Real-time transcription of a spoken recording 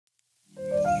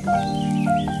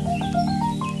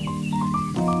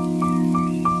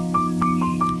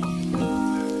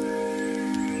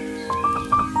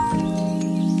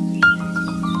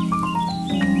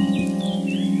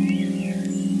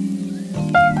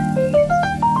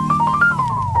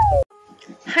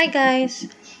Hi guys!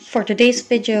 For today's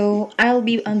video, I'll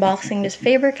be unboxing this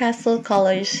FABER CASTELL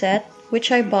collage set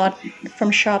which I bought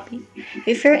from Shopee.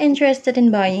 If you're interested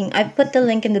in buying, I've put the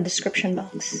link in the description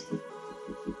box.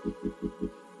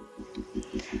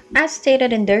 As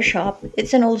stated in their shop,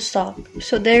 it's an old stock,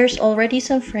 so there's already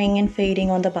some fraying and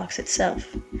fading on the box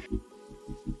itself.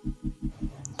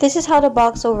 This is how the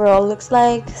box overall looks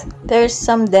like. There's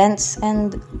some dents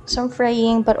and some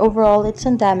fraying, but overall it's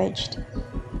undamaged.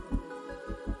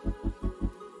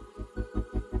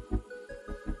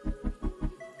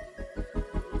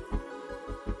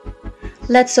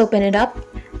 Let's open it up,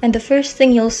 and the first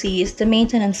thing you'll see is the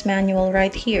maintenance manual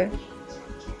right here.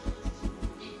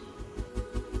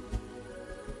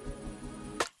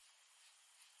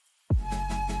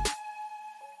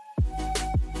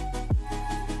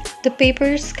 The paper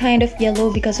is kind of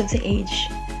yellow because of the age,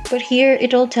 but here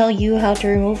it'll tell you how to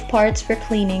remove parts for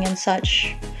cleaning and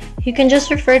such. You can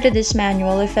just refer to this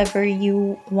manual if ever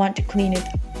you want to clean it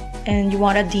and you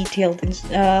want a detailed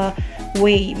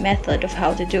method of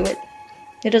how to do it.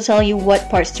 It'll tell you what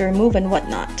parts to remove and what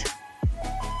not.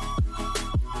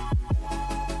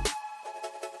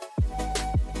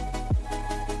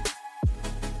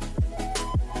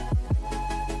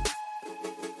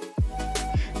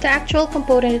 The actual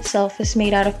component itself is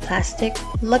made out of plastic.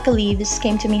 Luckily, this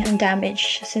came to me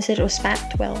undamaged since it was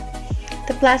packed well.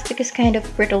 The plastic is kind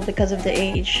of brittle because of the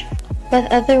age,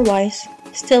 but otherwise,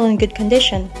 still in good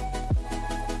condition.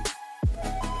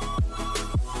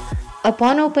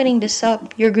 Upon opening this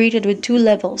up, you're greeted with two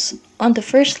levels. On the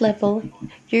first level,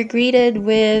 you're greeted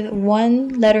with one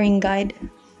lettering guide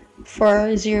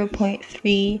for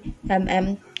 0.3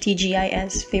 mm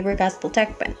TG1-S FABER CASTELL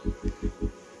Tech Pen.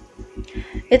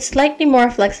 It's slightly more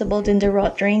flexible than the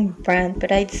Rotring brand,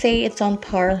 but I'd say it's on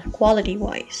par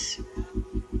quality-wise.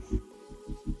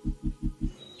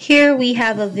 Here we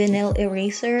have a vinyl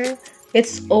eraser.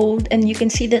 It's old and you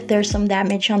can see that there's some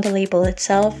damage on the label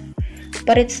itself,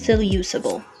 but it's still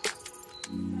usable.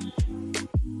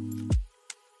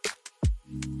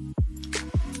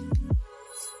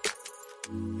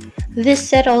 This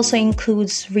set also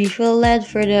includes refill lead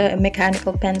for the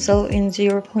mechanical pencil in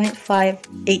 0.5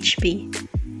 HB.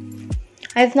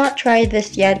 I've not tried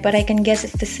this yet, but I can guess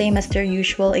it's the same as their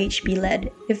usual HB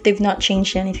lead if they've not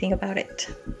changed anything about it.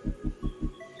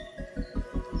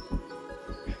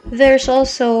 There's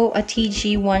also a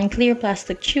TG1 clear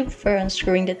plastic tube for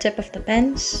unscrewing the tip of the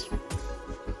pens.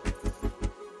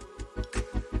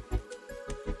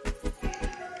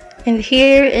 And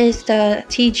here is the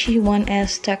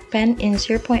TG1-S Tech Pen in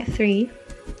 0.3.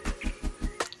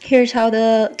 Here's how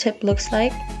the tip looks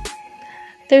like.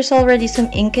 There's already some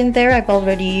ink in there. I've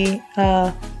already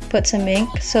put some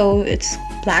ink, so it's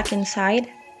black inside.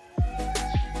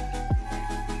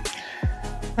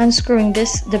 Unscrewing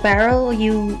the barrel,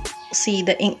 you see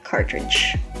the ink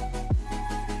cartridge.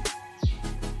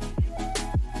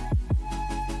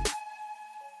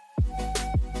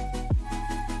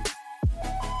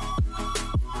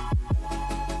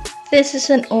 This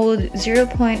is an old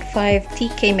 0.5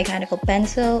 TK mechanical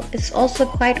pencil. It's also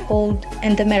quite old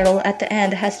and the metal at the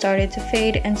end has started to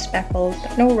fade and speckle,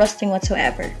 but no rusting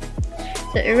whatsoever.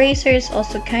 The eraser is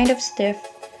also kind of stiff.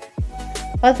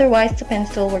 Otherwise, the pen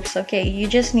still works okay. You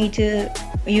just need to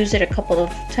use it a couple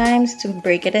of times to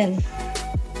break it in.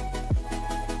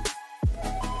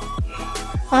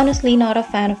 Honestly, not a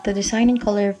fan of the design and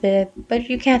color of it, but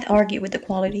you can't argue with the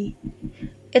quality.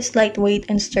 It's lightweight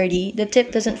and sturdy. The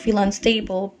tip doesn't feel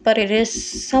unstable, but it is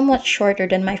somewhat shorter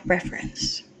than my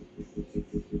preference.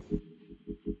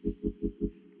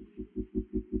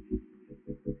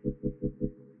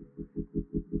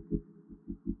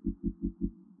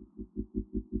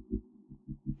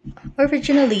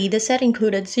 Originally, the set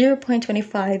included 0.25,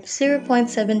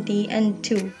 0.70, and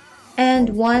 2, and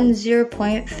one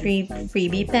 0.3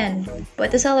 freebie pen,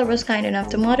 but the seller was kind enough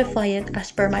to modify it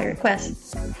as per my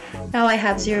request. Now I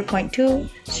have 0.2,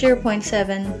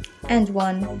 0.7, and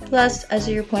 1, plus a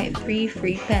 0.3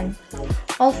 free pen,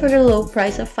 all for the low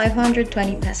price of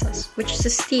 520 pesos, which is a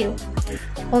steal,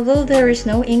 although there is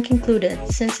no ink included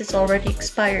since it's already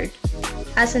expired,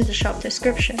 as in the shop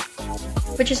description,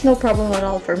 which is no problem at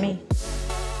all for me.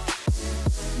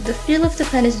 The feel of the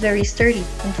pen is very sturdy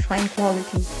and fine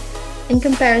quality. In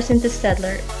comparison to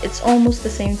Staedtler, it's almost the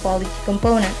same quality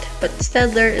component, but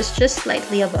Staedtler is just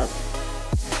slightly above.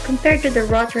 Compared to the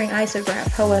Rotring Isograph,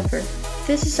 however,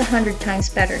 this is 100 times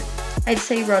better. I'd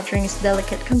say Rotring is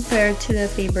delicate compared to the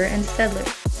FABER and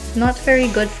Staedtler, not very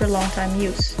good for long-time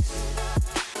use.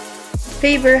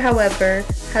 FABER, however,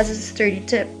 has a sturdy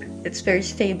tip. It's very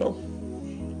stable.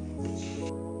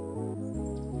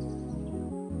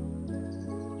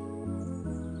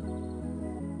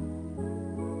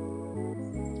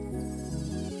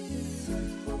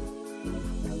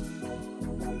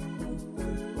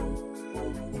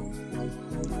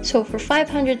 So for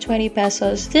 520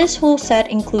 pesos, this whole set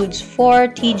includes 4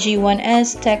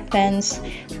 TG1-S tech pens,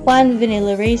 1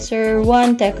 vanilla eraser,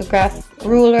 1 Techograph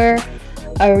ruler,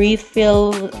 a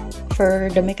refill for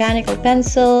the mechanical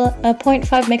pencil, a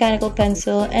 0.5 mechanical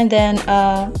pencil, and then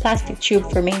a plastic tube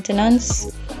for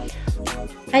maintenance.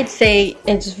 I'd say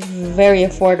it's very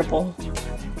affordable.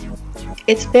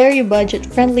 It's very budget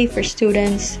friendly for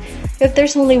students. If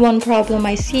there's only one problem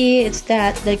I see, it's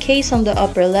that the case on the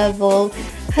upper level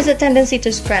has a tendency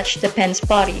to scratch the pen's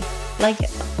body, like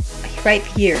right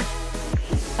here.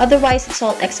 Otherwise, it's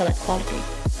all excellent quality.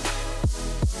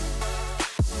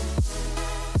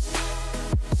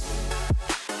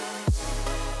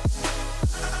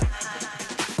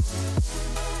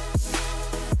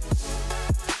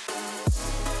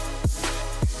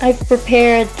 I've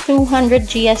prepared 200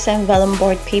 GSM vellum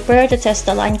board paper to test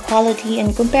the line quality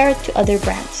and compare it to other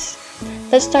brands.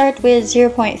 Let's start with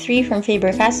 0.3 from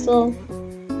FABER CASTELL.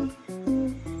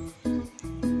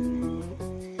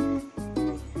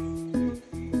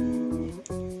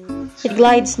 It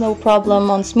glides no problem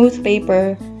on smooth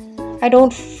paper. I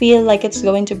don't feel like it's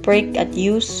going to break at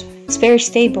use. It's very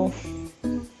stable.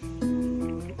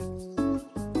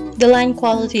 The line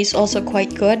quality is also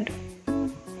quite good.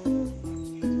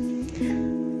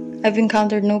 I've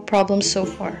encountered no problems so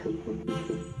far.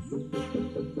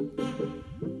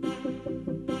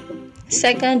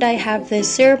 Second, I have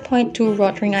this 0.2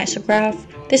 rotring isograph.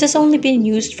 This has only been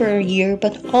used for a year,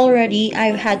 but already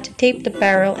I've had to tape the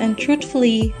barrel, and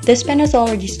truthfully, this pen has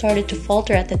already started to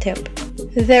falter at the tip.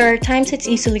 There are times it's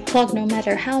easily clogged no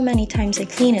matter how many times I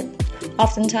clean it.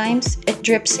 Oftentimes, it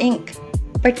drips ink.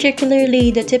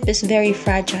 Particularly, the tip is very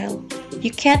fragile.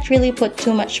 You can't really put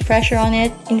too much pressure on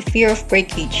it in fear of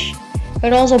breakage.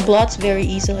 It also blots very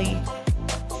easily.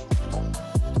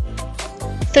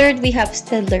 Third, we have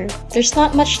Staedtler. There's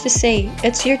not much to say.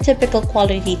 It's your typical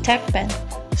quality tech pen.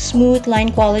 Smooth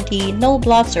line quality, no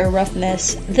blots or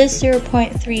roughness. This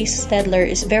 0.3 Staedtler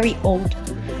is very old.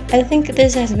 I think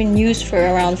this has been used for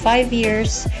around 5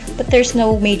 years, but there's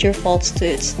no major faults to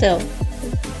it still.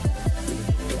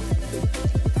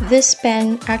 This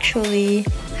pen actually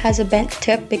has a bent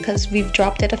tip because we've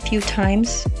dropped it a few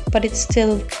times, but it's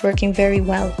still working very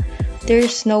well.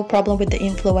 There's no problem with the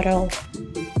inflow at all.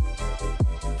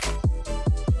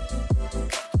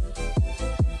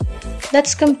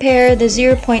 Let's compare the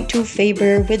 0.2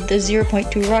 Faber with the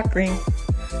 0.2 Rotring.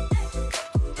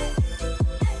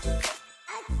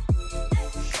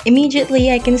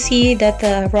 Immediately I can see that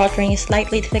the Rotring is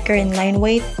slightly thicker in line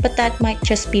weight, but that might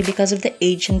just be because of the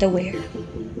age and the wear.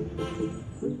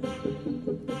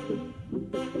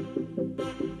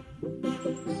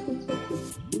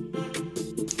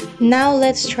 Now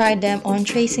let's try them on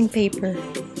tracing paper.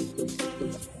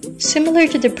 Similar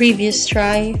to the previous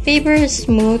try, Faber is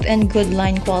smooth and good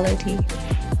line quality.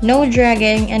 No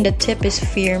dragging and the tip is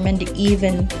firm and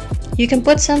even. You can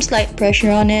put some slight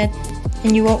pressure on it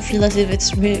and you won't feel as if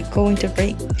it's really going to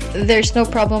break. There's no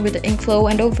problem with the ink flow,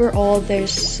 and overall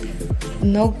there's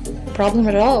no problem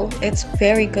at all. It's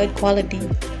very good quality.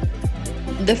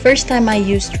 The first time I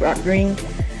used Rotring,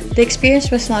 the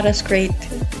experience was not as great.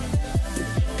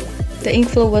 The ink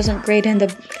flow wasn't great and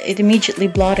it immediately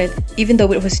blotted, even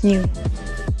though it was new.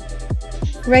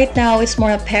 Right now, it's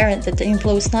more apparent that the ink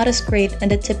flow is not as great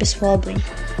and the tip is wobbly.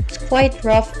 It's quite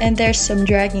rough and there's some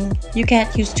dragging. You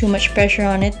can't use too much pressure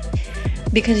on it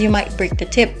because you might break the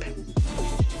tip.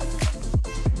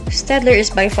 Staedtler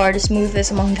is by far the smoothest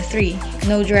among the three.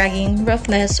 No dragging,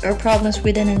 roughness, or problems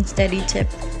with an unsteady tip.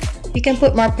 You can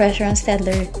put more pressure on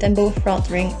Staedtler than both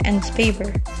Rotring and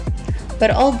Faber. But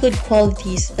all good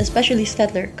qualities, especially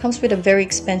Staedtler, comes with a very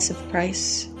expensive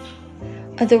price.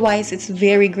 Otherwise, it's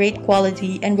very great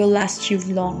quality and will last you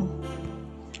long.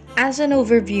 As an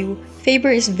overview,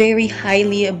 Faber is very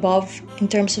highly above in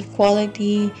terms of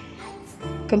quality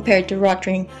compared to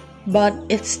Rotring, but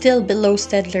it's still below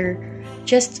Staedtler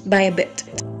just by a bit.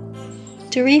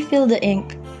 To refill the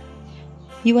ink,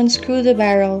 you unscrew the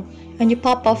barrel and you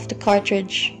pop off the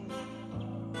cartridge.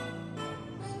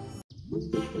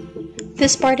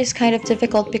 This part is kind of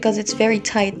difficult because it's very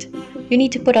tight. You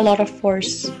need to put a lot of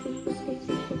force.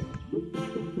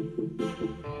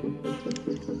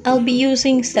 I'll be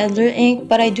using Staedtler ink,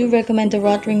 but I do recommend the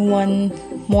Rotring one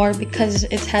more because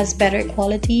it has better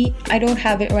quality. I don't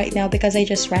have it right now because I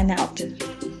just ran out.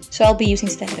 So I'll be using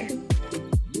Staedtler.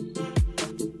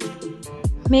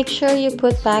 Make sure you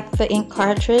put back the ink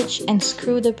cartridge and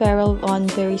screw the barrel on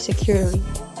very securely.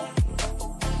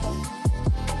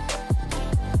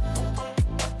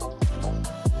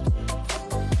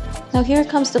 Now here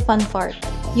comes the fun part.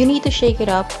 You need to shake it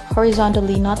up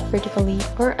horizontally, not vertically,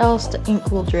 or else the ink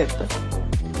will drip.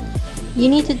 You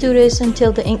need to do this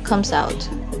until the ink comes out.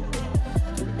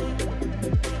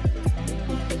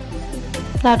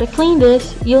 Now to clean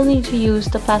this, you'll need to use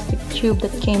the plastic tube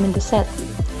that came in the set.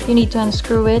 You need to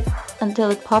unscrew it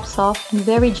until it pops off and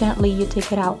very gently you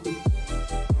take it out.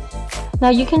 Now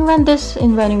you can run this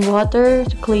in running water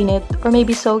to clean it, or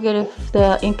maybe soak it if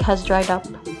the ink has dried up.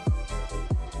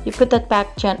 You put that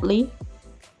back gently.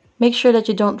 Make sure that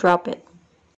you don't drop it.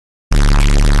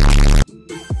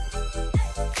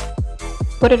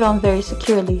 Put it on very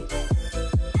securely.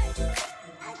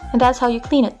 And that's how you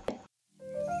clean it.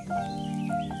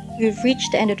 We've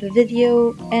reached the end of the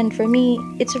video, and for me,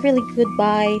 it's a really good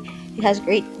buy. It has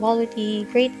great quality,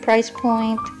 great price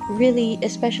point, really,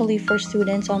 especially for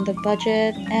students on the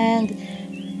budget,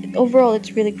 and overall,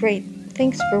 it's really great.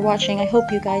 Thanks for watching. I hope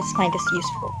you guys find this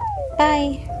useful.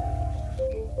 Bye!